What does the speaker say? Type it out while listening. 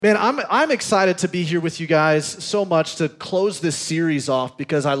Man, I'm excited to be here with you guys so much to close this series off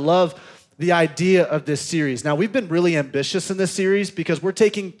because I love the idea of this series. Now, we've been really ambitious in this series because we're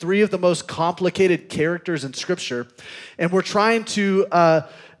taking three of the most complicated characters in Scripture, and we're trying to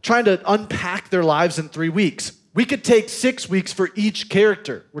unpack their lives in 3 weeks. We could take 6 weeks for each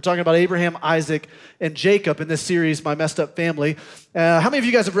character. We're talking about Abraham, Isaac, and Jacob in this series, My Messed Up Family. How many of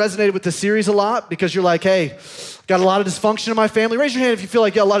you guys have resonated with this series a lot? Because you're like, hey, got a lot of dysfunction in my family. Raise your hand if you feel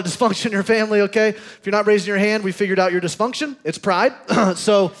like you got a lot of dysfunction in your family, okay? If you're not raising your hand, we figured out your dysfunction. It's pride.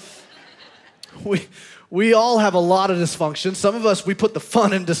 So we all have a lot of dysfunction. Some of us, we put the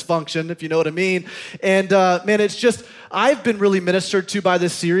fun in dysfunction, if you know what I mean. And man, it's just, I've been really ministered to by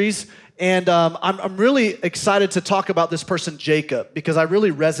this series. And I'm really excited to talk about this person, Jacob, because I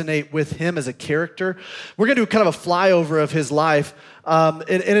really resonate with him as a character. We're going to do kind of a flyover of his life, and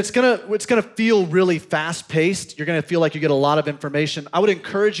it's gonna feel really fast-paced. You're going to feel like you get a lot of information. I would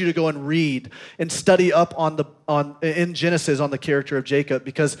encourage you to go and read and study up in Genesis on the character of Jacob,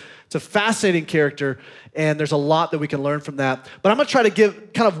 because it's a fascinating character, and there's a lot that we can learn from that. But I'm going to try to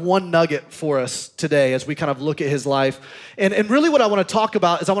give kind of one nugget for us today as we kind of look at his life. And really what I want to talk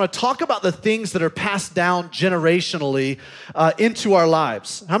about is I want to talk about the things that are passed down generationally into our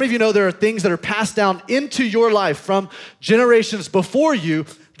lives. How many of you know there are things that are passed down into your life from generations before you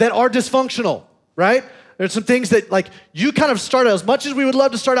that are dysfunctional, right? There's some things that like you kind of start out, as much as we would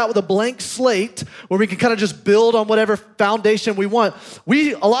love to start out with a blank slate where we can kind of just build on whatever foundation we want.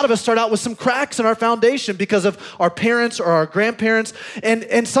 A lot of us start out with some cracks in our foundation because of our parents or our grandparents.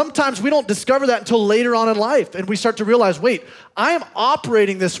 And sometimes we don't discover that until later on in life. And we start to realize, wait, I am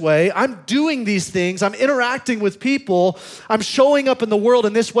operating this way. I'm doing these things. I'm interacting with people. I'm showing up in the world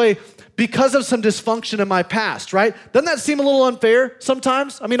in this way because of some dysfunction in my past, right? Doesn't that seem a little unfair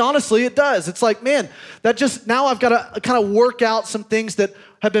sometimes? I mean, honestly, it does. It's like, man, now I've got to kind of work out some things that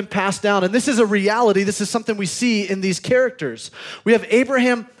have been passed down. And this is a reality. This is something we see in these characters. We have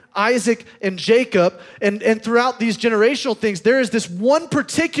Abraham, Isaac, and Jacob, and throughout these generational things, there is this one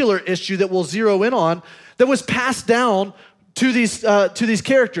particular issue that we'll zero in on that was passed down to these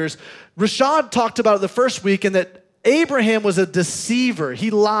characters. Rashad talked about it the first week, and that Abraham was a deceiver.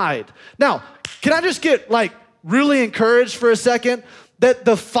 He lied. Now, can I just get really encouraged for a second that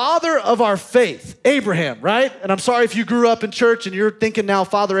the father of our faith, Abraham, right? And I'm sorry if you grew up in church and you're thinking now,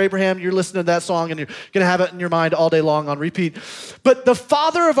 Father Abraham, you're listening to that song and you're going to have it in your mind all day long on repeat. But the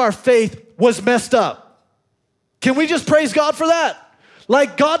father of our faith was messed up. Can we just praise God for that?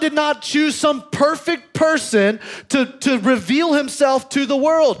 Like God did not choose some perfect person to reveal himself to the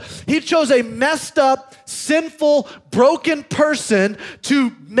world. He chose a messed up, sinful, broken person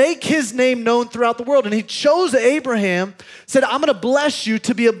to make his name known throughout the world. And he chose Abraham, said, I'm going to bless you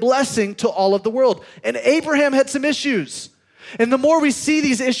to be a blessing to all of the world. And Abraham had some issues. And the more we see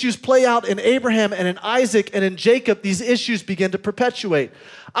these issues play out in Abraham and in Isaac and in Jacob, these issues begin to perpetuate.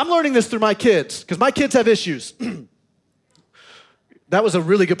 I'm learning this through my kids because my kids have issues. That was a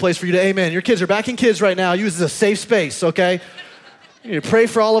really good place for you to amen. Your kids are back in kids right now. Use this as a safe space, okay? You need to pray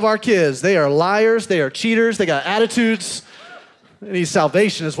for all of our kids. They are liars. They are cheaters. They got attitudes. They need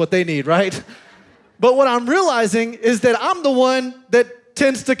salvation is what they need, right? But what I'm realizing is that I'm the one that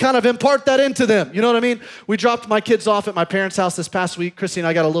tends to kind of impart that into them. You know what I mean? We dropped my kids off at my parents' house this past week. Christy and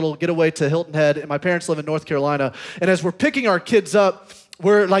I got a little getaway to Hilton Head, and my parents live in North Carolina. And as we're picking our kids up,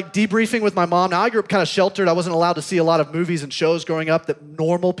 we're debriefing with my mom. Now, I grew up kind of sheltered. I wasn't allowed to see a lot of movies and shows growing up that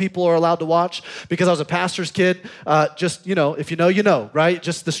normal people are allowed to watch because I was a pastor's kid. If you know, you know, right?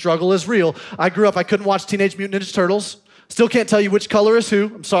 Just the struggle is real. I grew up, I couldn't watch Teenage Mutant Ninja Turtles. Still can't tell you which color is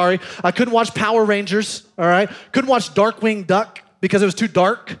who. I'm sorry. I couldn't watch Power Rangers, all right? Couldn't watch Darkwing Duck because it was too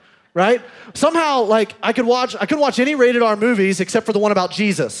dark, right? Somehow, I couldn't watch any rated R movies except for the one about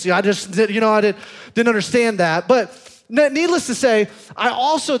Jesus. I didn't understand that. But needless to say,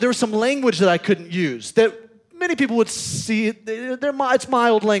 there was some language that I couldn't use that many people would see. It's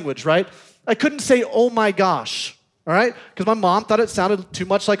mild language, right? I couldn't say, oh my gosh, all right? Because my mom thought it sounded too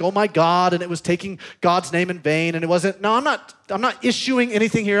much like, oh my God, and it was taking God's name in vain, and it wasn't. No, I'm not issuing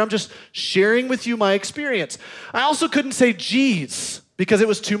anything here. I'm just sharing with you my experience. I also couldn't say geez, because it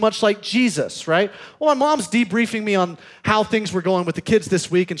was too much like Jesus, right? Well, my mom's debriefing me on how things were going with the kids this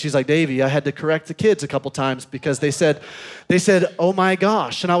week, and she's like, Davey, I had to correct the kids a couple times because they said, oh my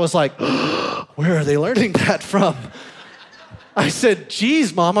gosh. And I was like, where are they learning that from? I said,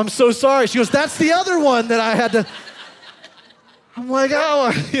 geez, Mom, I'm so sorry. She goes, that's the other one that I had to. I'm like,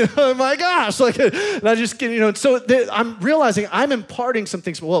 oh my gosh. And I just, so I'm realizing I'm imparting some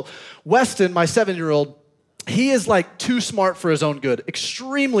things. Well, Weston, my 7-year-old, He is like too smart for his own good,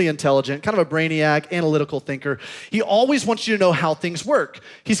 extremely intelligent, kind of a brainiac, analytical thinker. He always wants you to know how things work.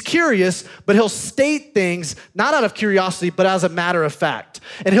 He's curious, but he'll state things not out of curiosity, but as a matter of fact.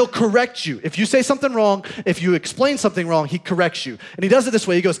 And he'll correct you. If you say something wrong, if you explain something wrong, he corrects you. And he does it this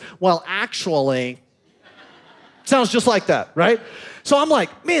way. He goes, well, actually, sounds just like that, right? So I'm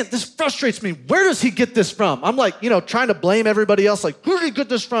like, man, this frustrates me. Where does he get this from? I'm like, trying to blame everybody else. Like, who did he get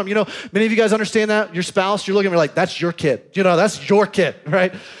this from? Many of you guys understand that. Your spouse, you're looking at me like, that's your kid. That's your kid,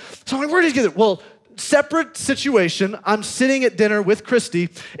 right? So I'm like, where did he get it? Well, separate situation. I'm sitting at dinner with Christy,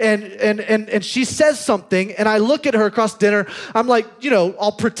 and she says something, and I look at her across dinner. I'm like,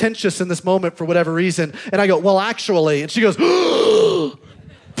 all pretentious in this moment for whatever reason. And I go, well, actually. And she goes,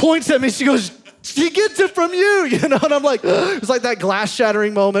 points at me. She goes, he gets it from you, And I'm like, it's like that glass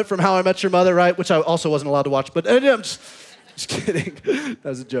shattering moment from How I Met Your Mother, right? Which I also wasn't allowed to watch, but I'm just kidding. That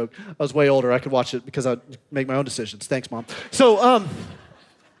was a joke. I was way older. I could watch it because I'd make my own decisions. Thanks, Mom. So,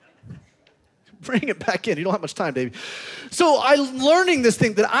 bring it back in. You don't have much time, baby. So I'm learning this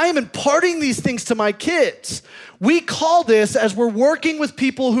thing that I am imparting these things to my kids. We call this, as we're working with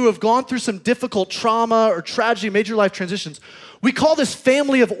people who have gone through some difficult trauma or tragedy, major life transitions, we call this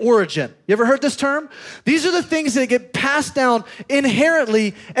family of origin. You ever heard this term? These are the things that get passed down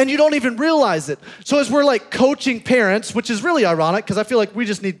inherently and you don't even realize it. So as we're like coaching parents, which is really ironic because I feel like we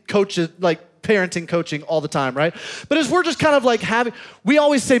just need coaches, like parenting coaching all the time, right? But as we're just kind of like we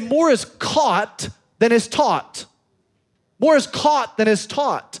always say more is caught than is taught. More is caught than is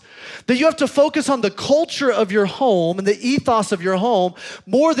taught. That you have to focus on the culture of your home and the ethos of your home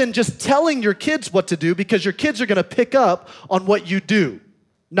more than just telling your kids what to do, because your kids are going to pick up on what you do,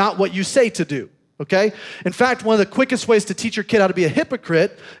 not what you say to do, okay? In fact, one of the quickest ways to teach your kid how to be a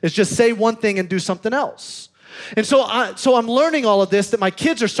hypocrite is just say one thing and do something else. And so I'm learning all of this, that my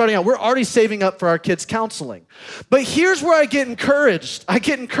kids are starting out. We're already saving up for our kids' counseling. But here's where I get encouraged. I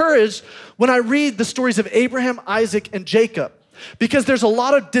get encouraged when I read the stories of Abraham, Isaac, and Jacob, because there's a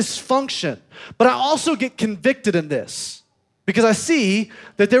lot of dysfunction. But I also get convicted in this because I see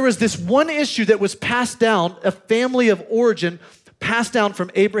that there was this one issue that was passed down, a family of origin passed down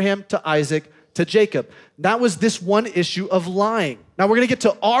from Abraham to Isaac to Jacob. That was this one issue of lying. Now we're going to get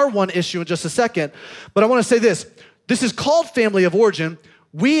to our one issue in just a second, but I want to say this. This is called family of origin.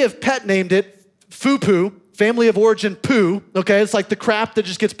 We have pet named it FUPU, family of origin poo, okay? It's like the crap that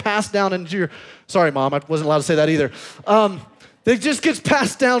just gets passed down into your, sorry mom, I wasn't allowed to say that either. That just gets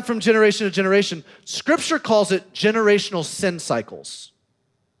passed down from generation to generation. Scripture calls it generational sin cycles.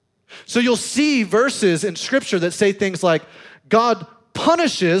 So you'll see verses in Scripture that say things like, God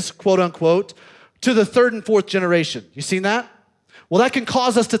punishes, quote unquote, to the third and fourth generation. You seen that? Well, that can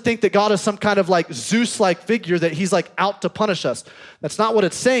cause us to think that God is some kind of like Zeus-like figure, that he's like out to punish us. That's not what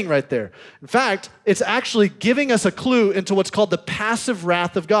it's saying right there. In fact, it's actually giving us a clue into what's called the passive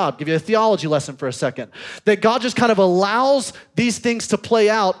wrath of God. I'll give you a theology lesson for a second. That God just kind of allows these things to play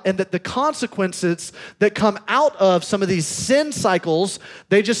out, and that the consequences that come out of some of these sin cycles,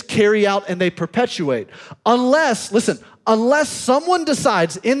 they just carry out and they perpetuate. Unless someone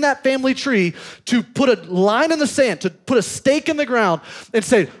decides in that family tree to put a line in the sand, to put a stake in the ground and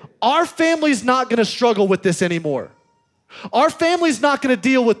say, our family's not going to struggle with this anymore. Our family's not going to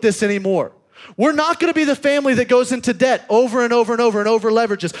deal with this anymore. We're not going to be the family that goes into debt over and over and over and over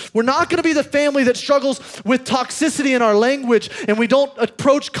leverages. We're not going to be the family that struggles with toxicity in our language and we don't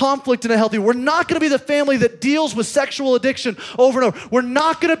approach conflict in a healthy way. We're not going to be the family that deals with sexual addiction over and over. We're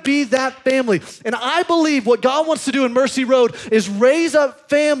not going to be that family. And I believe what God wants to do in Mercy Road is raise up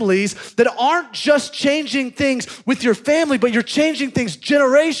families that aren't just changing things with your family, but you're changing things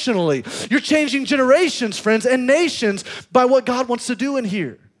generationally. You're changing generations, friends, and nations by what God wants to do in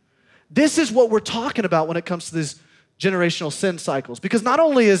here. This is what we're talking about when it comes to these generational sin cycles. Because not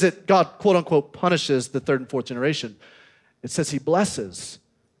only is it God, quote unquote, punishes the third and fourth generation, it says he blesses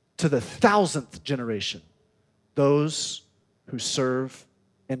to the 1,000th generation those who serve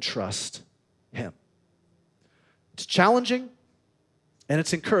and trust him. It's challenging and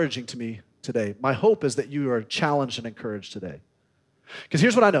it's encouraging to me today. My hope is that you are challenged and encouraged today. Because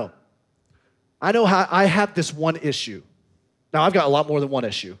here's what I know. I know how I have this one issue. Now, I've got a lot more than one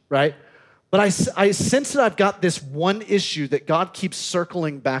issue, right? But I sense that I've got this one issue that God keeps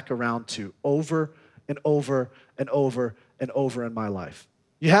circling back around to over and over and over and over in my life.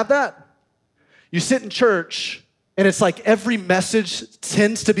 You have that? You sit in church, and it's like every message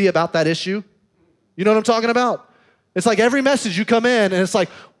tends to be about that issue. You know what I'm talking about? It's like every message you come in, and it's like,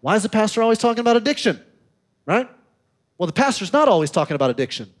 why is the pastor always talking about addiction, right? Well, the pastor's not always talking about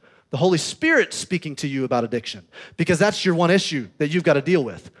addiction. the Holy Spirit speaking to you about addiction, because that's your one issue that you've got to deal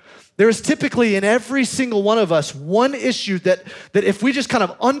with. There is typically in every single one of us one issue that if we just kind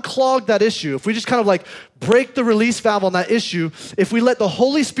of unclog that issue, if we just kind of like break the release valve on that issue, if we let the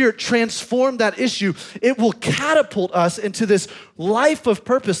Holy Spirit transform that issue, it will catapult us into this life of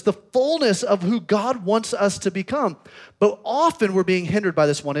purpose, the fullness of who God wants us to become. But often we're being hindered by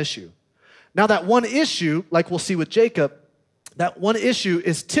this one issue. Now that one issue, like we'll see with Jacob, that one issue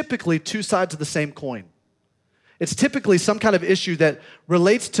is typically two sides of the same coin. It's typically some kind of issue that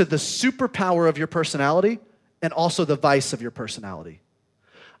relates to the superpower of your personality and also the vice of your personality.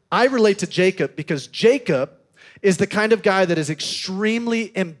 I relate to Jacob because Jacob is the kind of guy that is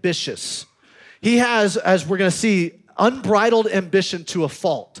extremely ambitious. He has, as we're going to see, unbridled ambition to a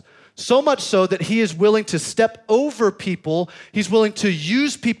fault. So much so that he is willing to step over people. He's willing to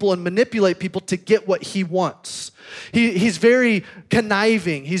use people and manipulate people to get what he wants. He's very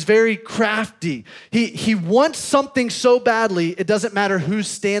conniving. He's very crafty. He wants something so badly, it doesn't matter who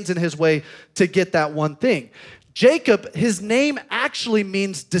stands in his way to get that one thing. Jacob, his name actually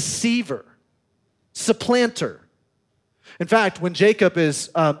means deceiver, supplanter. In fact, when Jacob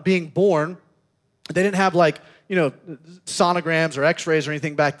is being born, they didn't have sonograms or x-rays or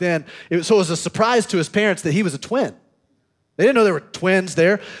anything back then. So it was a surprise to his parents that he was a twin. They didn't know there were twins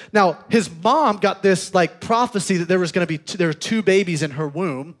there. Now, his mom got this prophecy that there were two babies in her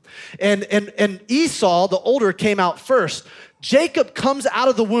womb. And Esau, the older, came out first. Jacob comes out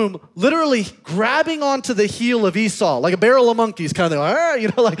of the womb literally grabbing onto the heel of Esau, like a barrel of monkeys kind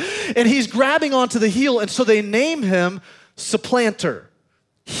of thing, and he's grabbing onto the heel. And so they name him supplanter.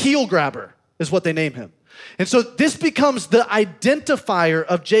 Heel grabber is what they name him. And so this becomes the identifier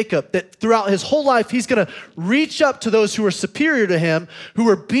of Jacob, that throughout his whole life, he's going to reach up to those who are superior to him, who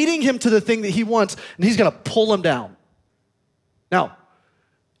are beating him to the thing that he wants, and he's going to pull them down. Now,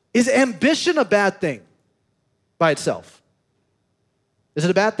 is ambition a bad thing by itself? Is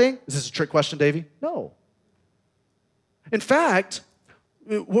it a bad thing? Is this a trick question, Davey? No. In fact,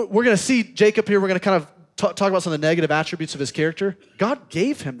 we're going to see Jacob here. We're going to kind of talk about some of the negative attributes of his character. God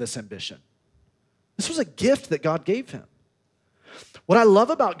gave him this ambition. This was a gift that God gave him. What I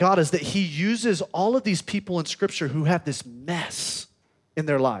love about God is that he uses all of these people in Scripture who have this mess in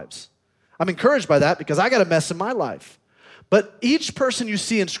their lives. I'm encouraged by that because I got a mess in my life. But each person you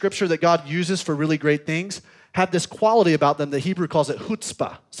see in Scripture that God uses for really great things have this quality about them. The Hebrew calls it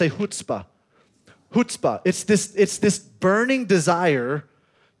chutzpah. Say chutzpah. Chutzpah. It's this burning desire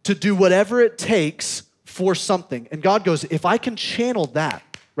to do whatever it takes for something. And God goes, if I can channel that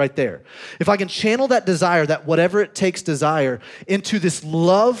right there, if I can channel that desire, that whatever it takes desire, into this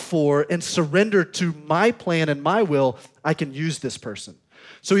love for and surrender to my plan and my will, I can use this person.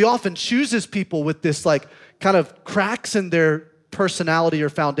 So he often chooses people with this kind of cracks in their personality or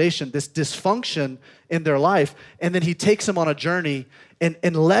foundation, this dysfunction in their life, and then he takes them on a journey and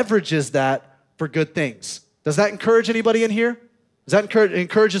leverages that for good things. Does that encourage anybody in here? Does that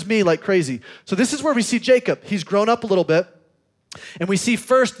encourages me like crazy? So this is where we see Jacob. He's grown up a little bit. And we see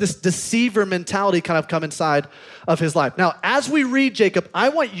first this deceiver mentality kind of come inside of his life. Now, as we read Jacob, I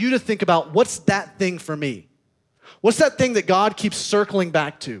want you to think about, what's that thing for me? What's that thing that God keeps circling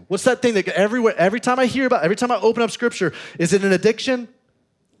back to? What's that thing that every time I hear about, every time I open up Scripture, is it an addiction?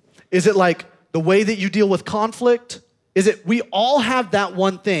 Is it like the way that you deal with conflict? We all have that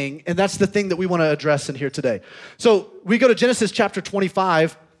one thing, and that's the thing that we want to address in here today. So we go to Genesis chapter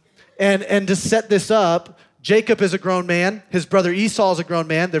 25, and to set this up, Jacob is a grown man. His brother Esau is a grown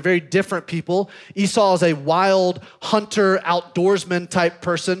man. They're very different people. Esau is a wild hunter, outdoorsman type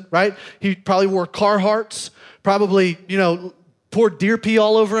person, right? He probably wore Carhartts, probably, poured deer pee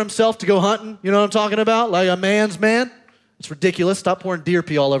all over himself to go hunting. You know what I'm talking about? Like a man's man. It's ridiculous. Stop pouring deer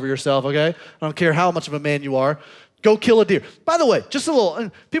pee all over yourself, okay? I don't care how much of a man you are. Go kill a deer. By the way, just a little,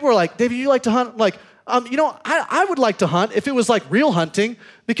 people are like, David, you like to hunt? I would like to hunt if it was like real hunting,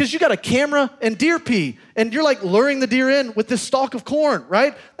 because you got a camera and deer pee, and you're like luring the deer in with this stalk of corn,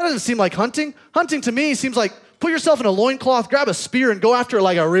 right? That doesn't seem like hunting. Hunting to me seems like put yourself in a loincloth, grab a spear, and go after it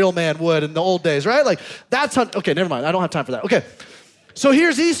like a real man would in the old days, right? Like that's hunt. Okay, never mind. I don't have time for that. Okay, so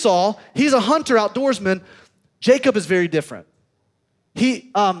here's Esau. He's a hunter, outdoorsman. Jacob is very different.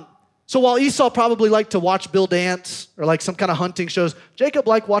 So while Esau probably liked to watch Bill Dance or like some kind of hunting shows, Jacob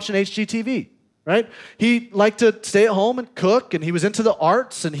liked watching HGTV. Right? He liked to stay at home and cook, and he was into the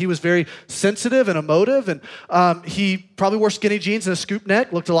arts, and he was very sensitive and emotive, and he probably wore skinny jeans and a scoop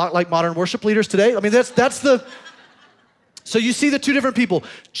neck, looked a lot like modern worship leaders today. I mean, that's the... So you see the two different people.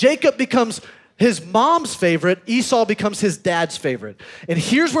 Jacob becomes his mom's favorite, Esau becomes his dad's favorite. And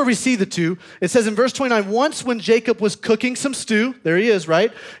here's where we see the two. It says in verse 29, once when Jacob was cooking some stew, there he is,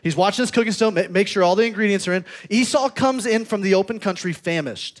 right? He's watching this cooking stew, make sure all the ingredients are in. Esau comes in from the open country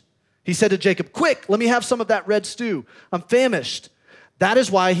famished. He said to Jacob, quick, let me have some of that red stew. I'm famished. That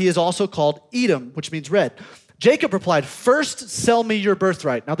is why he is also called Edom, which means red. Jacob replied, first sell me your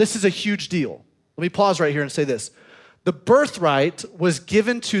birthright. Now this is a huge deal. Let me pause right here and say this. The birthright was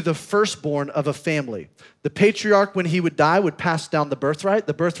given to the firstborn of a family. The patriarch, when he would die, would pass down the birthright.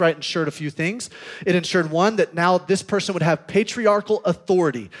 The birthright ensured a few things. It ensured, one, that now this person would have patriarchal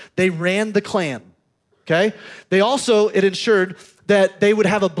authority. They ran the clan, okay? It ensured that they would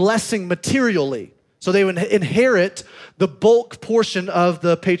have a blessing materially. So they would inherit the bulk portion of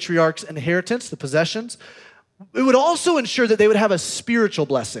the patriarch's inheritance, the possessions. It would also ensure that they would have a spiritual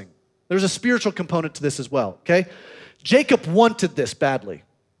blessing. There's a spiritual component to this as well, okay? Jacob wanted this badly.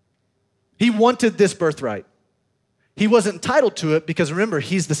 He wanted this birthright. He wasn't entitled to it because remember,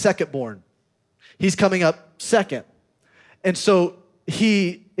 he's the secondborn. He's coming up second. And so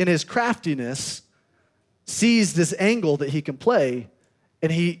he, in his craftiness, sees this angle that he can play,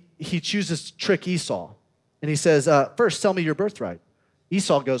 and he chooses to trick Esau. And he says, first, sell me your birthright.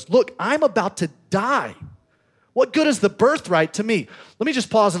 Esau goes, look, I'm about to die. What good is the birthright to me? Let me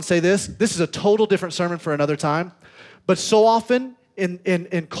just pause and say this. This is a total different sermon for another time. But so often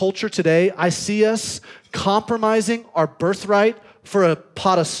in culture today, I see us compromising our birthright for a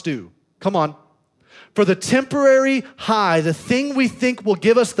pot of stew. Come on. For the temporary high, the thing we think will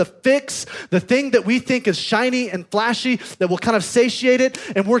give us the fix, the thing that we think is shiny and flashy, that will kind of satiate it,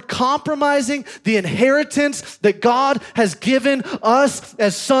 and we're compromising the inheritance that God has given us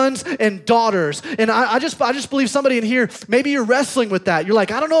as sons and daughters. And I just believe somebody in here, maybe you're wrestling with that. You're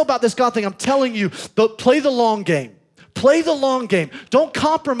like, I don't know about this God thing. I'm telling you, but play the long game. Play the long game. Don't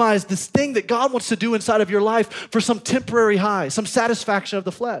compromise this thing that God wants to do inside of your life for some temporary high, some satisfaction of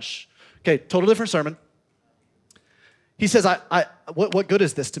the flesh. Okay, total different sermon. He says, what good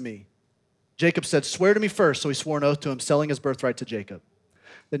is this to me? Jacob said, swear to me first. So he swore an oath to him, selling his birthright to Jacob.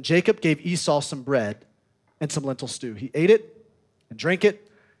 Then Jacob gave Esau some bread and some lentil stew. He ate it and drank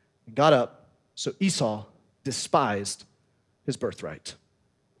it and got up. So Esau despised his birthright.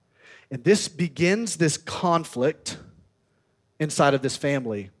 And this begins this conflict inside of this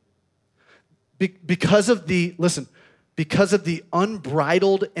family because of the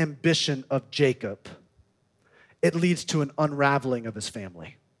unbridled ambition of Jacob. It leads to an unraveling of his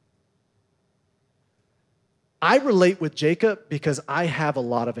family. I relate with Jacob because I have a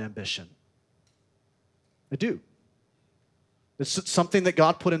lot of ambition. I do. It's something that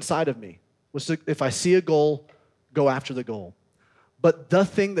God put inside of me. If I see a goal, go after the goal. But the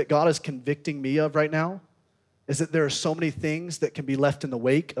thing that God is convicting me of right now is that there are so many things that can be left in the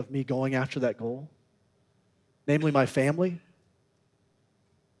wake of me going after that goal, namely my family.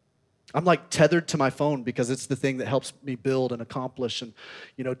 I'm like tethered to my phone because it's the thing that helps me build and accomplish and,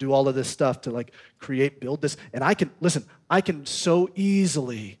 do all of this stuff to like build this. And I can so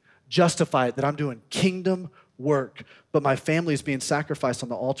easily justify it that I'm doing kingdom work, but my family is being sacrificed on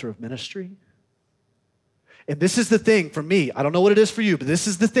the altar of ministry. And this is the thing for me. I don't know what it is for you, but this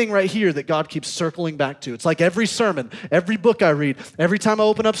is the thing right here that God keeps circling back to. It's like every sermon, every book I read, every time I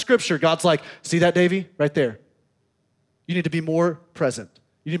open up scripture, God's like, see that, Davey? Right there. You need to be more present.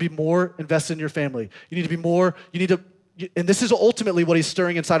 You need to be more invested in your family. And this is ultimately what he's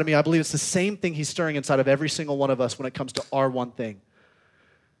stirring inside of me. I believe it's the same thing he's stirring inside of every single one of us when it comes to our one thing.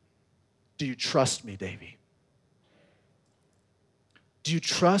 Do you trust me, Davey? Do you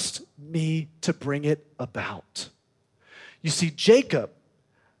trust me to bring it about? You see, Jacob,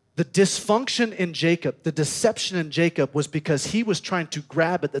 the dysfunction in Jacob, the deception in Jacob was because he was trying to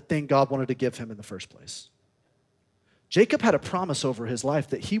grab at the thing God wanted to give him in the first place. Jacob had a promise over his life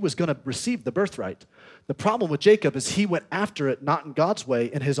that he was going to receive the birthright. The problem with Jacob is he went after it not in God's way,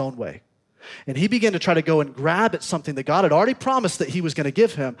 in his own way. And he began to try to go and grab at something that God had already promised that he was going to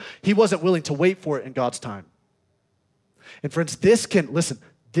give him. He wasn't willing to wait for it in God's time. And friends, this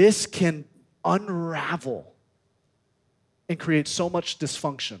can unravel and create so much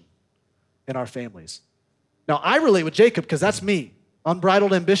dysfunction in our families. Now, I relate with Jacob because that's me.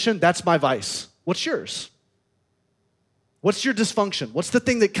 Unbridled ambition, that's my vice. What's yours? What's your dysfunction? What's the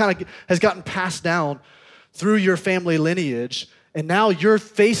thing that kind of has gotten passed down through your family lineage, and now you're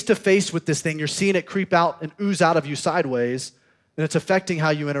face to face with this thing, you're seeing it creep out and ooze out of you sideways, and it's affecting how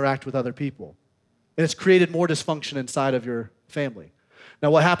you interact with other people. And it's created more dysfunction inside of your family.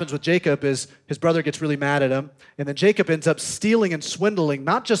 Now, what happens with Jacob is his brother gets really mad at him, and then Jacob ends up stealing and swindling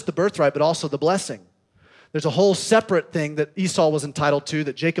not just the birthright, but also the blessing. There's a whole separate thing that Esau was entitled to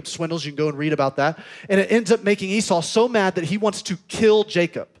that Jacob swindles. You can go and read about that. And it ends up making Esau so mad that he wants to kill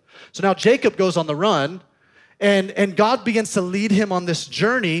Jacob. So now Jacob goes on the run, and God begins to lead him on this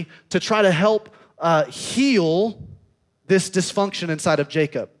journey to try to help heal this dysfunction inside of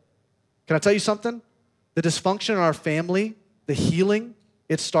Jacob. Can I tell you something? The dysfunction in our family, the healing,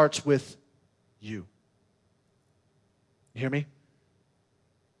 it starts with you. You hear me? It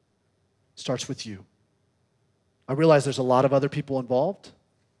starts with you. I realize there's a lot of other people involved.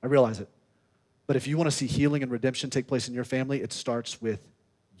 I realize it. But if you want to see healing and redemption take place in your family, it starts with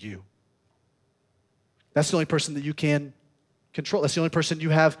you. That's the only person that you can control. That's the only person you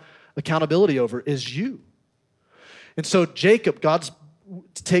have accountability over is you. And so Jacob, God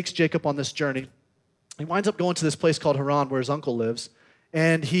takes Jacob on this journey. He winds up going to this place called Haran where his uncle lives,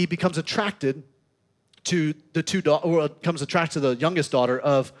 and he becomes attracted to the youngest daughter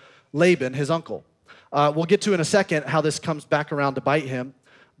of Laban, his uncle. We'll get to in a second how this comes back around to bite him,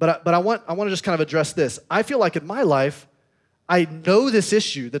 but I want to just kind of address this. I feel like in my life, I know this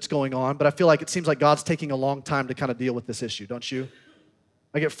issue that's going on, but I feel like it seems like God's taking a long time to kind of deal with this issue, don't you?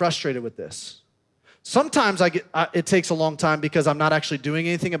 I get frustrated with this. Sometimes it takes a long time because I'm not actually doing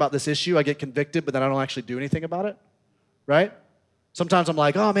anything about this issue. I get convicted, but then I don't actually do anything about it, right? Sometimes I'm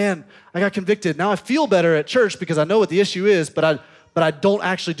like, oh man, I got convicted. Now I feel better at church because I know what the issue is, but I don't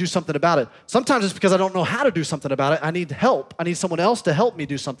actually do something about it. Sometimes it's because I don't know how to do something about it. I need help. I need someone else to help me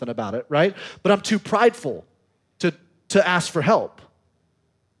do something about it, right? But I'm too prideful to ask for help.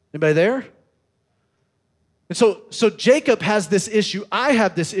 Anybody there? And so Jacob has this issue. I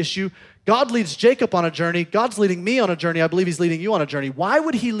have this issue. God leads Jacob on a journey. God's leading me on a journey. I believe he's leading you on a journey. Why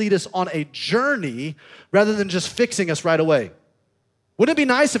would he lead us on a journey rather than just fixing us right away? Wouldn't it be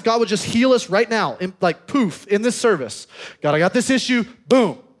nice if God would just heal us right now, like poof, in this service? God, I got this issue,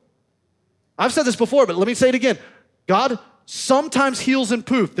 boom. I've said this before, but let me say it again. God sometimes heals in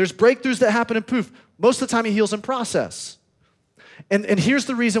poof. There's breakthroughs that happen in poof. Most of the time he heals in process. And here's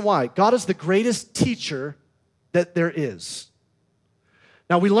the reason why. God is the greatest teacher that there is.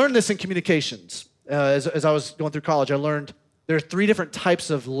 Now, we learned this in communications. As I was going through college, I learned there are 3 different types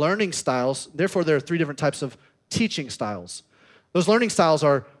of learning styles. Therefore, there are 3 different types of teaching styles. Those learning styles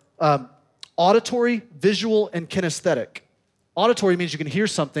are auditory, visual, and kinesthetic. Auditory means you can hear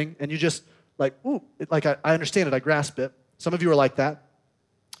something and you just like, ooh, I understand it, I grasp it. Some of you are like that.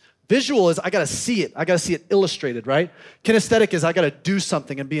 Visual is I gotta see it. I gotta see it illustrated, right? Kinesthetic is I gotta do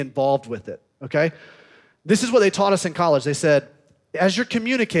something and be involved with it, okay? This is what they taught us in college. They said, as you're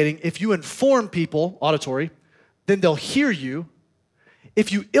communicating, if you inform people, auditory, then they'll hear you.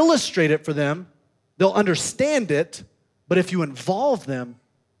 If you illustrate it for them, they'll understand it. But if you involve them,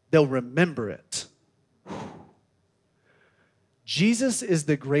 they'll remember it. Jesus is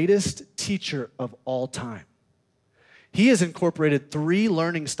the greatest teacher of all time. He has incorporated 3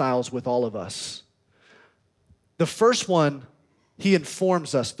 learning styles with all of us. The first one, he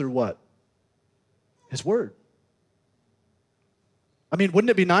informs us through what? His word. I mean,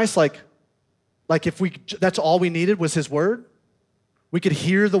 wouldn't it be nice like if that's all we needed was his word? We could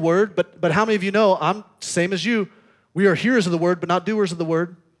hear the word, but how many of you know, I'm same as you, we are hearers of the word, but not doers of the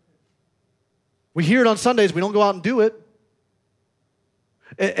word. We hear it on Sundays, we don't go out and do it.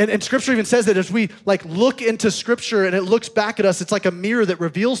 And Scripture even says that as we look into Scripture and it looks back at us, it's like a mirror that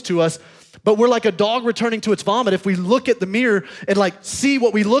reveals to us, but we're like a dog returning to its vomit if we look at the mirror and see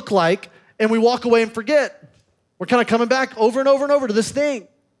what we look like and we walk away and forget. We're kind of coming back over and over and over to this thing.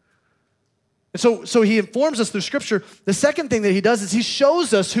 And so he informs us through Scripture. The second thing that he does is he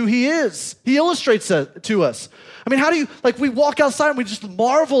shows us who he is. He illustrates it to us. I mean, how do you, we walk outside and we just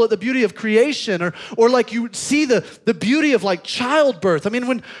marvel at the beauty of creation or you see the beauty of childbirth. I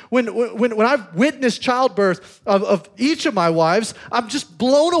mean, when I've witnessed childbirth of each of my wives, I'm just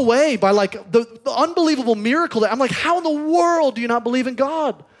blown away by the unbelievable miracle that I'm like, how in the world do you not believe in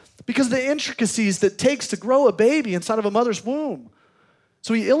God? Because of the intricacies that it takes to grow a baby inside of a mother's womb.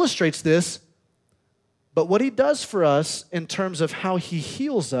 So he illustrates this, but what he does for us in terms of how he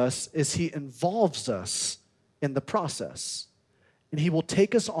heals us is he involves us in the process. And he will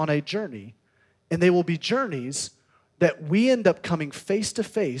take us on a journey, and they will be journeys that we end up coming face to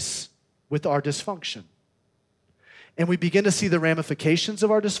face with our dysfunction. And we begin to see the ramifications of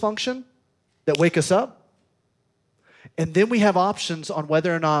our dysfunction that wake us up. And then we have options on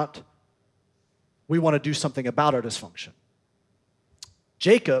whether or not we want to do something about our dysfunction.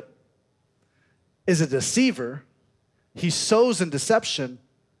 Jacob is a deceiver. He sows in deception.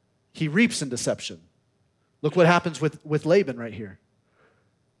 He reaps in deception. Look what happens with Laban right here.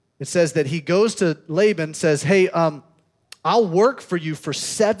 It says that he goes to Laban, says, hey, I'll work for you for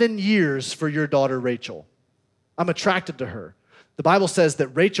 7 years for your daughter Rachel. I'm attracted to her. The Bible says that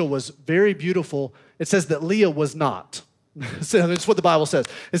Rachel was very beautiful. It says that Leah was not. So that's what the Bible says.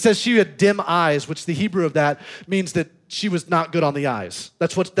 It says she had dim eyes, which the Hebrew of that means that she was not good on the eyes.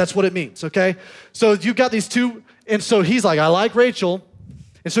 That's what it means, okay? So you've got these two, and so he's like, I like Rachel.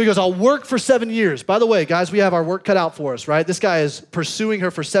 And so he goes, I'll work for 7 years. By the way, guys, we have our work cut out for us, right? This guy is pursuing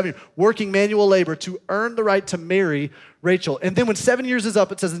her for 7 years, working manual labor to earn the right to marry Rachel. And then when 7 years is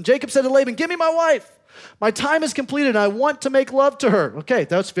up, it says, and Jacob said to Laban, give me my wife. My time is completed, and I want to make love to her. Okay,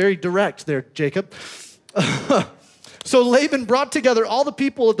 that's very direct there, Jacob. So Laban brought together all the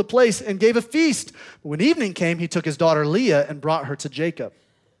people of the place and gave a feast. When evening came, he took his daughter Leah and brought her to Jacob.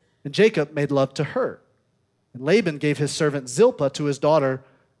 And Jacob made love to her. And Laban gave his servant Zilpah to his daughter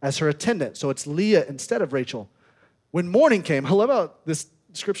as her attendant. So it's Leah instead of Rachel. When morning came, I love how this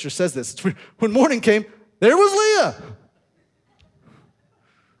scripture says this. When morning came, there was Leah.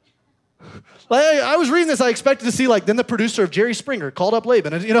 Like, I was reading this, I expected to see then the producer of Jerry Springer called up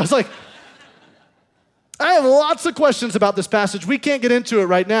Laban. And it's like, I have lots of questions about this passage. We can't get into it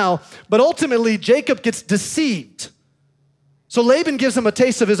right now. But ultimately, Jacob gets deceived. So Laban gives him a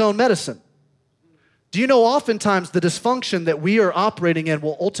taste of his own medicine. Do you know oftentimes the dysfunction that we are operating in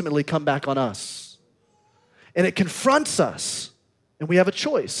will ultimately come back on us? And it confronts us, and we have a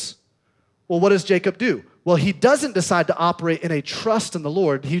choice. Well, what does Jacob do? Well, he doesn't decide to operate in a trust in the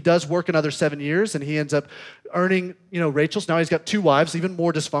Lord. He does work another 7 years, and he ends up earning, Rachel's. Now he's got 2 wives, even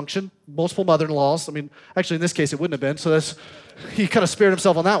more dysfunction, multiple mother-in-laws. I mean, actually, in this case, it wouldn't have been, so he kind of spared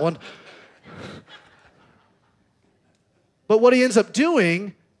himself on that one. But what he ends up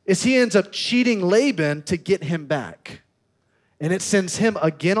doing is he ends up cheating Laban to get him back. And it sends him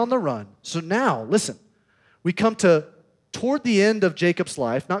again on the run. So now, listen, we come toward the end of Jacob's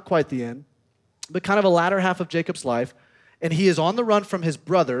life, not quite the end, but kind of a latter half of Jacob's life, and he is on the run from his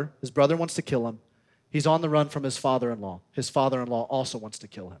brother. His brother wants to kill him. He's on the run from his father-in-law. His father-in-law also wants to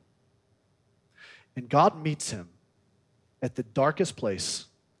kill him. And God meets him at the darkest place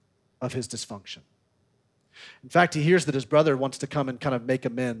of his dysfunction. In fact, he hears that his brother wants to come and kind of make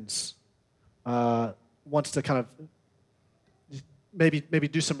amends, wants to kind of maybe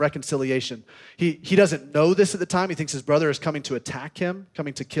do some reconciliation. He doesn't know this at the time. He thinks his brother is coming to attack him,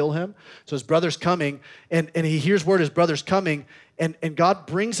 coming to kill him. So his brother's coming, and he hears word his brother's coming, and God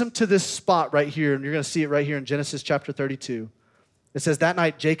brings him to this spot right here, and you're going to see it right here in Genesis chapter 32. It says, that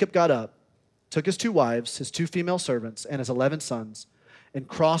night Jacob got up, took his 2 wives, his 2 female servants, and his 11 sons, and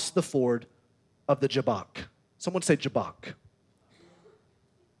crossed the ford of the Jabbok. Someone say Jabbok.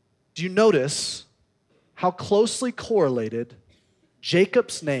 Do you notice how closely correlated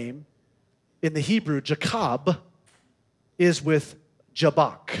Jacob's name in the Hebrew, Jacob, is with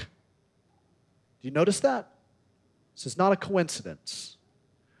Jabbok? Do you notice that? This is not a coincidence.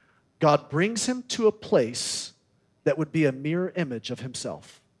 God brings him to a place that would be a mirror image of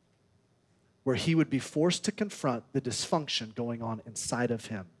himself, where he would be forced to confront the dysfunction going on inside of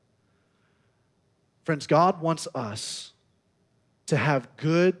him. Friends, God wants us to have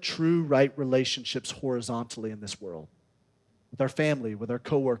good, true, right relationships horizontally in this world. With our family, with our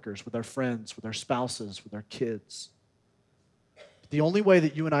coworkers, with our friends, with our spouses, with our kids. But the only way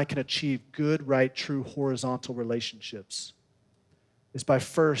that you and I can achieve good, right, true, horizontal relationships is by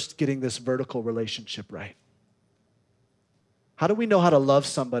first getting this vertical relationship right. How do we know how to love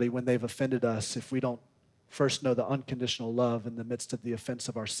somebody when they've offended us if we don't first know the unconditional love in the midst of the offense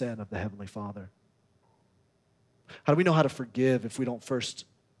of our sin of the Heavenly Father? How do we know how to forgive if we don't first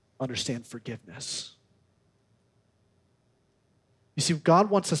understand forgiveness? You see, God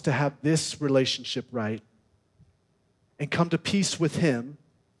wants us to have this relationship right and come to peace with Him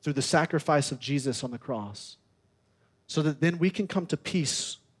through the sacrifice of Jesus on the cross, so that then we can come to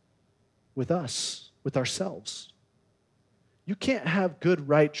peace with us, with ourselves. You can't have good,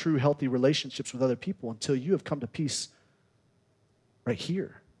 right, true, healthy relationships with other people until you have come to peace right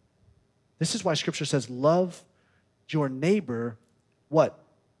here. This is why Scripture says, love your neighbor, what?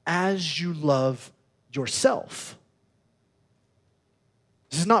 As you love yourself.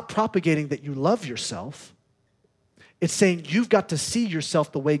 This is not propagating that you love yourself. It's saying you've got to see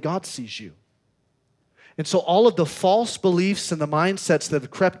yourself the way God sees you. And so all of the false beliefs and the mindsets that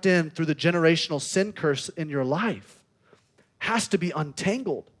have crept in through the generational sin curse in your life has to be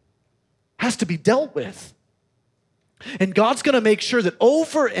untangled, has to be dealt with. And God's going to make sure that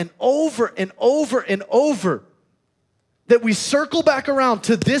over and over and over and over that we circle back around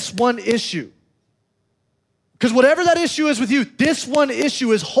to this one issue. Because whatever that issue is with you, this one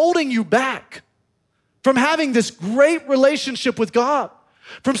issue is holding you back from having this great relationship with God,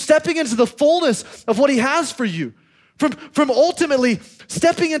 from stepping into the fullness of what He has for you, from ultimately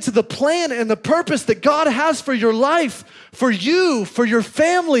stepping into the plan and the purpose that God has for your life, for you, for your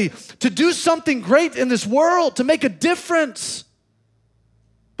family, to do something great in this world, to make a difference.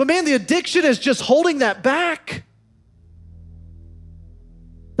 But man, the addiction is just holding that back.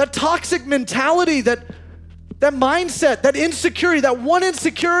 That toxic mentality, that mindset, that insecurity, that one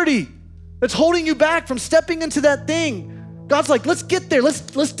insecurity that's holding you back from stepping into that thing. God's like, let's get there.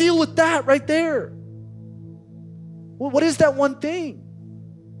 Let's deal with that right there. Well, what is that one thing?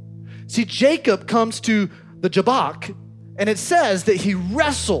 See, Jacob comes to the Jabbok, and it says that he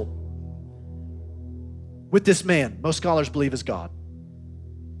wrestled with this man, most scholars believe is God.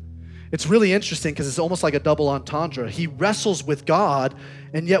 It's really interesting because it's almost like a double entendre. He wrestles with God,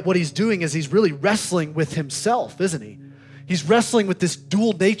 and yet what he's doing is he's really wrestling with himself, isn't he? He's wrestling with this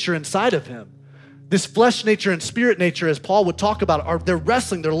dual nature inside of him. This flesh nature and spirit nature, as Paul would talk about, they're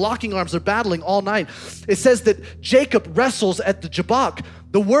wrestling, they're locking arms, they're battling all night. It says that Jacob wrestles at the Jabbok.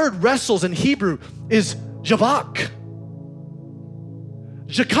 The word wrestles in Hebrew is Jabbok.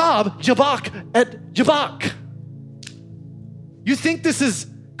 Jacob, Jabbok at Jabbok. You think this is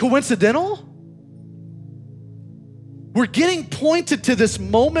coincidental? We're getting pointed to this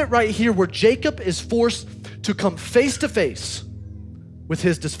moment right here where Jacob is forced to come face to face with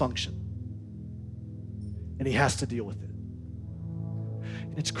his dysfunction. And he has to deal with it.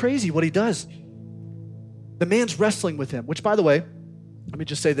 And it's crazy what he does. The man's wrestling with him, which, by the way, let me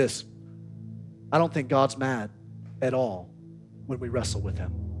just say this. I don't think God's mad at all when we wrestle with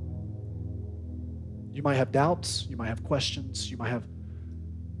him. You might have doubts, you might have questions, you might have,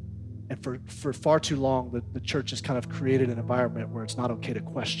 and for far too long, the church has kind of created an environment where it's not okay to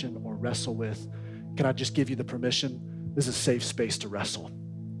question or wrestle with. Can I just give you the permission? This is a safe space to wrestle.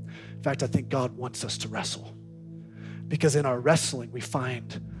 In fact, I think God wants us to wrestle because in our wrestling, we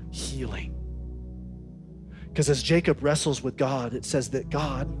find healing. Because as Jacob wrestles with God, it says that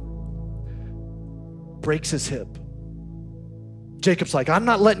God breaks his hip. Jacob's like, I'm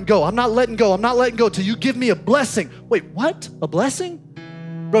not letting go. I'm not letting go. I'm not letting go till you give me a blessing. Wait, what? A blessing?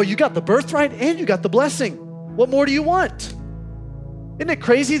 Bro, you got the birthright and you got the blessing. What more do you want? Isn't it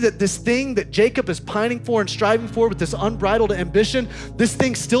crazy that this thing that Jacob is pining for and striving for with this unbridled ambition, this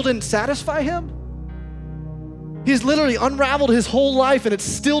thing still didn't satisfy him? He's literally unraveled his whole life and it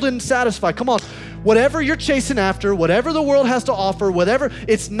still didn't satisfy. Come on, whatever you're chasing after, whatever the world has to offer, whatever,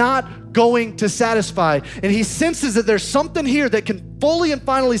 it's not going to satisfy. And he senses that there's something here that can fully and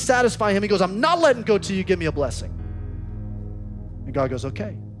finally satisfy him. He goes, I'm not letting go till you give me a blessing. And God goes,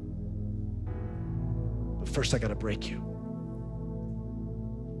 okay. But first I gotta break you.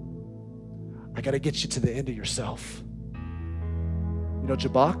 I got to get you to the end of yourself. You know,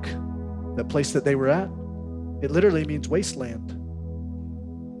 Jabbok, that place that they were at, it literally means wasteland.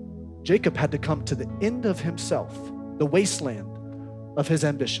 Jacob had to come to the end of himself, the wasteland of his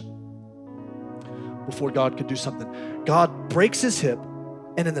ambition, before God could do something. God breaks his hip,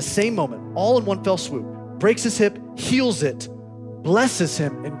 and in the same moment, all in one fell swoop, breaks his hip, heals it, blesses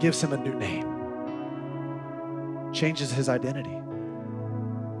him, and gives him a new name. Changes his identity.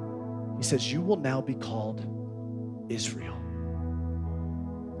 He says, you will now be called Israel.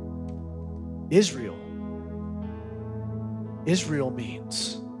 Israel. Israel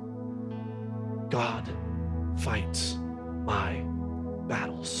means God fights my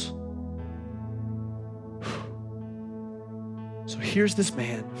battles. So here's this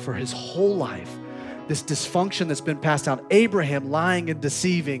man for his whole life, this dysfunction that's been passed down. Abraham lying and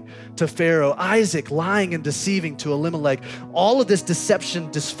deceiving to Pharaoh. Isaac lying and deceiving to Elimelech. All of this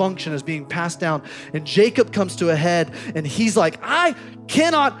deception, dysfunction is being passed down. And Jacob comes to a head and he's like, I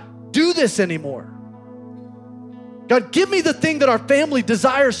cannot do this anymore. God, give me the thing that our family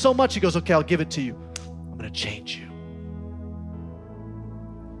desires so much. He goes, okay, I'll give it to you. I'm going to change you.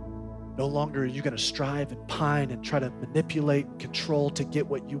 No longer are you going to strive and pine and try to manipulate and control to get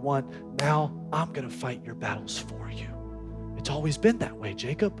what you want. Now I'm going to fight your battles for you. It's always been that way,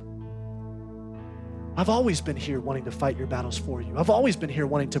 Jacob. I've always been here wanting to fight your battles for you. I've always been here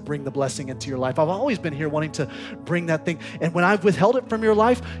wanting to bring the blessing into your life. I've always been here wanting to bring that thing. And when I've withheld it from your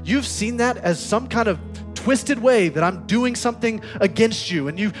life, you've seen that as some kind of twisted way that I'm doing something against you.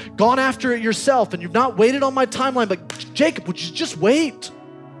 And you've gone after it yourself and you've not waited on my timeline. But Jacob, would you just wait?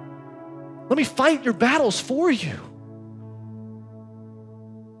 Let me fight your battles for you.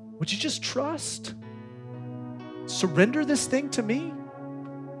 Would you just trust? Surrender this thing to me?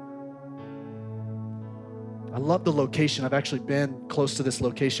 I love the location. I've actually been close to this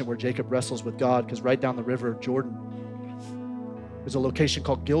location where Jacob wrestles with God, because right down the river of Jordan, there's a location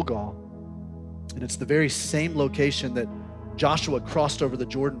called Gilgal. And it's the very same location that Joshua crossed over the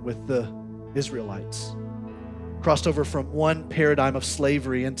Jordan with the Israelites. crossed over from one paradigm of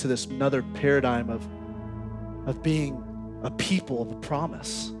slavery into this another paradigm of being a people of a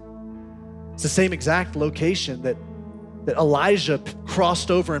promise. It's the same exact location that Elijah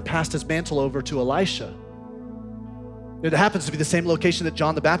crossed over and passed his mantle over to Elisha. It happens to be the same location that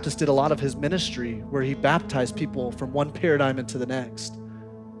John the Baptist did a lot of his ministry, where he baptized people from one paradigm into the next.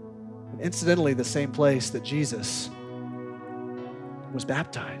 And incidentally, the same place that Jesus was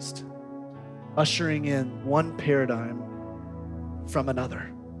baptized, ushering in one paradigm from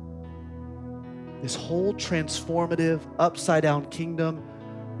another. This whole transformative, upside-down kingdom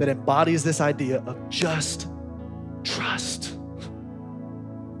that embodies this idea of just trust,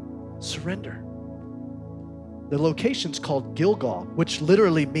 surrender. The location's called Gilgal, which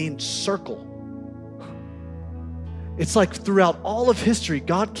literally means circle. It's like throughout all of history,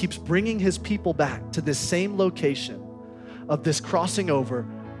 God keeps bringing his people back to this same location of this crossing over,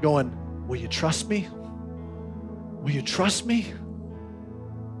 going, will you trust me? Will you trust me?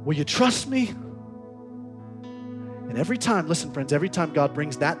 Will you trust me? And every time, listen friends, every time God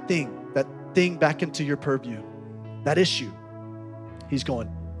brings that thing back into your purview, that issue, he's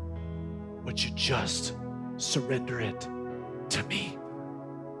going, would you just surrender it to me?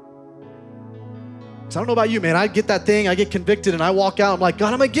 Because I don't know about you, man. I get that thing, I get convicted, and I walk out. I'm like,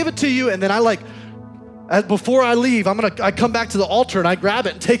 God, I'm gonna give it to you. And then before I leave, I come back to the altar and I grab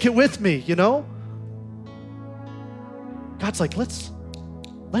it and take it with me, you know? God's like, let's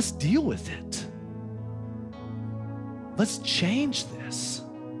deal with it. Let's change this.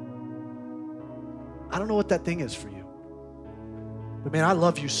 I don't know what that thing is for you. But man, I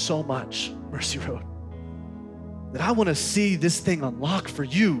love you so much, Mercy Road, that I want to see this thing unlock for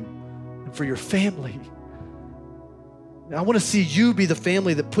you and for your family. I want to see you be the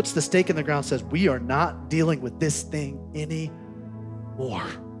family that puts the stake in the ground and says, we are not dealing with this thing anymore.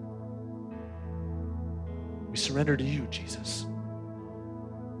 We surrender to you, Jesus.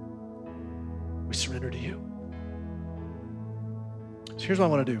 We surrender to you. So here's what I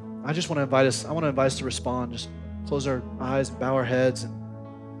want to do. I want to invite us to respond. Just close our eyes and bow our heads.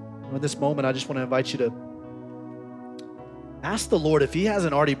 And in this moment, I just want to invite you to ask the Lord if he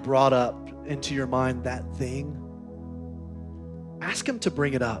hasn't already brought up into your mind that thing. Ask him to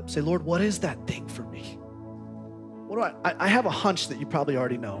bring it up. Say, Lord, what is that thing for me? I have a hunch that you probably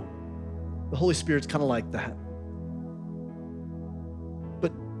already know. The Holy Spirit's kind of like that.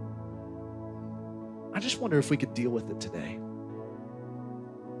 But I just wonder if we could deal with it today.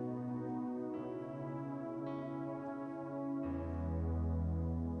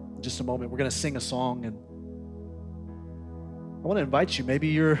 In just a moment, we're going to sing a song, and I want to invite you. Maybe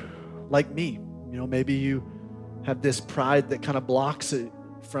you're like me. You know, maybe you have this pride that kind of blocks it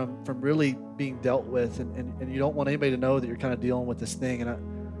from really being dealt with, and you don't want anybody to know that you're kind of dealing with this thing. And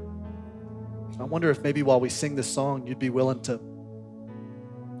I wonder if maybe while we sing this song, you'd be willing to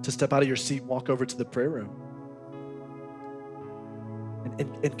step out of your seat and walk over to the prayer room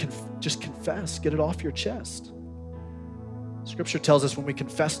and just confess, get it off your chest. Scripture tells us when we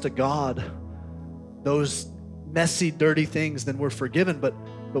confess to God those messy, dirty things, then we're forgiven. But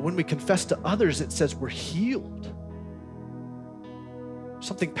when we confess to others, it says we're healed.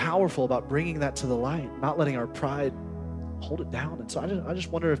 Something powerful about bringing that to the light, not letting our pride hold it down. And so I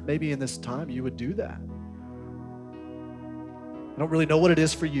just wonder if maybe in this time you would do that. I don't really know what it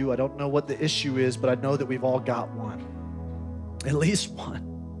is for you. I don't know what the issue is, but I know that we've all got one. At least one.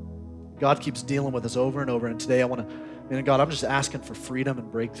 God keeps dealing with us over and over. And today God, I'm just asking for freedom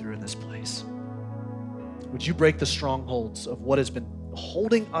and breakthrough in this place. Would you break the strongholds of what has been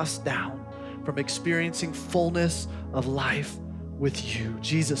holding us down from experiencing fullness of life with you?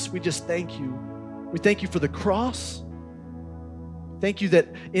 Jesus, we just thank you. We thank you for the cross. Thank you that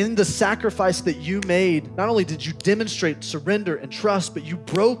in the sacrifice that you made, not only did you demonstrate surrender and trust, but you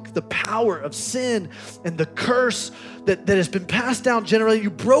broke the power of sin and the curse that has been passed down generationally. You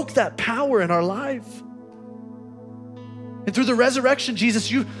broke that power in our life. And through the resurrection, Jesus,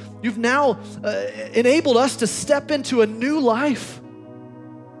 you've now enabled us to step into a new life,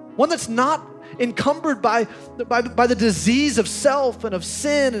 one that's not encumbered by the disease of self and of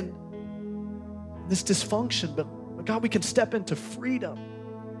sin and this dysfunction, but God, we can step into freedom.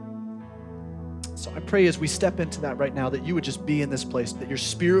 So I pray as we step into that right now that you would just be in this place, that your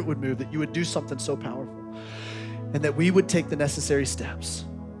spirit would move, that you would do something so powerful, and that we would take the necessary steps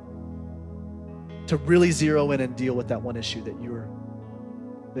to really zero in and deal with that one issue that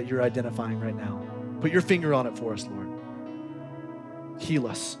you're identifying right now. Put your finger on it for us, Lord. Heal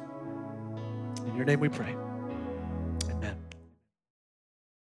us. In your name we pray.